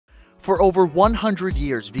For over 100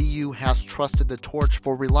 years, VU has trusted the torch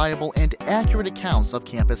for reliable and accurate accounts of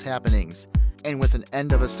campus happenings. And with an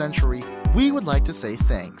end of a century, we would like to say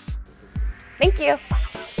thanks. Thank you.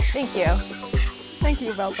 Thank you. Thank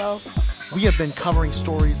you, Velpo. We have been covering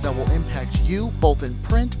stories that will impact you both in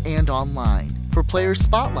print and online. For Players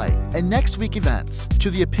Spotlight and next week events, to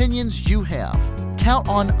the opinions you have, count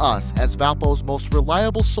on us as Valpo's most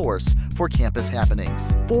reliable source for campus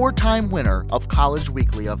happenings. 4-time winner of College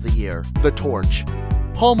Weekly of the Year, The Torch,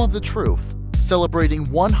 home of the truth, celebrating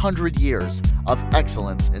 100 years of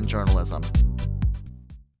excellence in journalism.